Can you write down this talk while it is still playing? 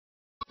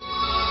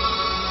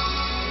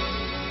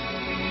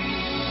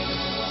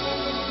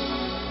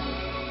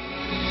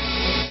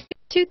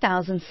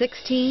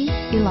2016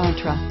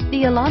 Elantra.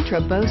 The Elantra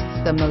boasts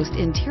the most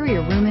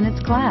interior room in its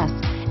class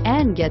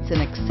and gets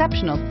an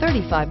exceptional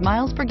 35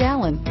 miles per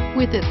gallon.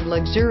 With its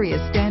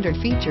luxurious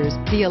standard features,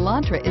 the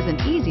Elantra is an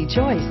easy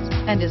choice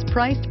and is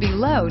priced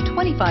below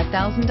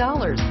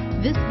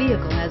 $25,000. This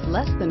vehicle has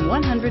less than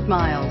 100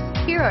 miles.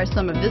 Here are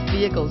some of this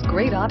vehicle's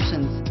great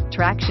options: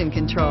 traction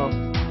control,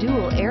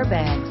 dual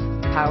airbags,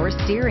 power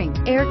steering,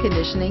 air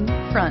conditioning,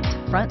 front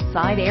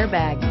side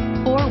airbags,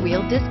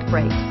 four-wheel disc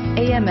brakes,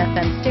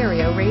 AM/FM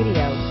stereo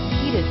radio,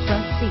 heated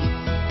front seats,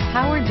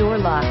 power door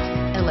locks,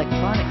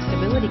 electronic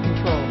stability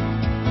control.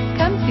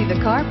 Come see the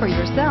car for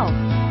yourself.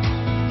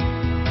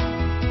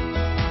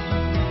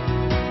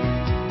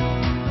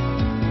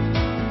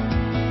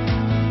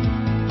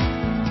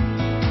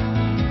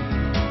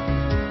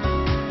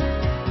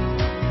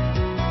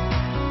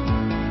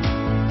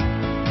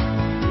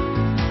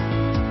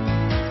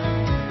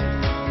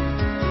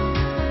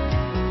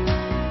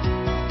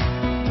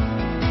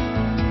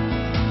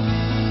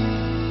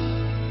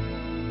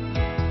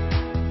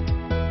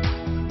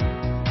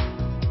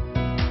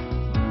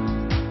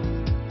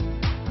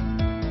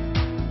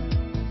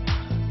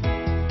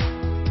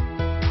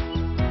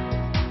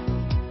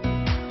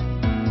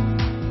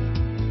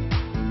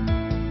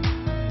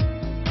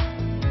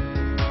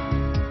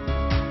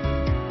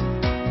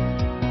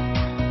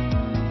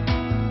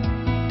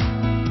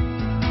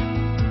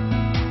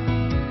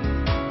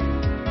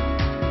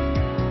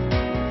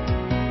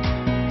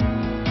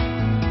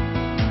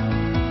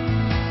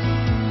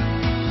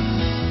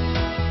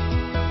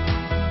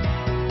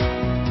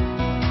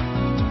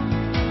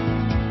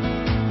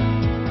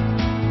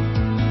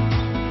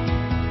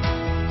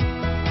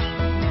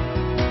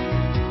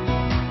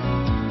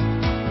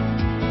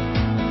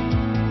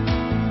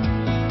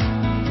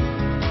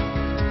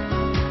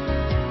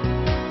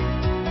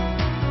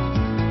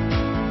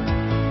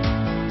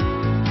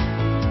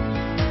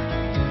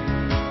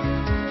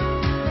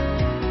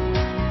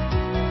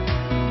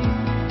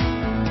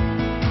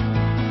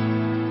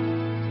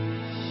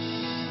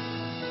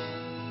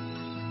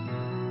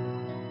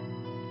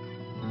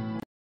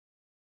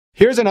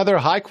 Here's another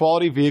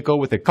high-quality vehicle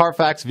with a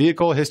Carfax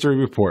Vehicle History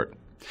Report.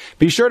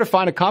 Be sure to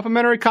find a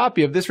complimentary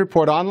copy of this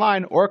report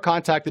online or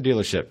contact the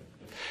dealership.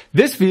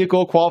 This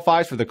vehicle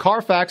qualifies for the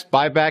Carfax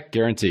Buyback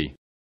Guarantee.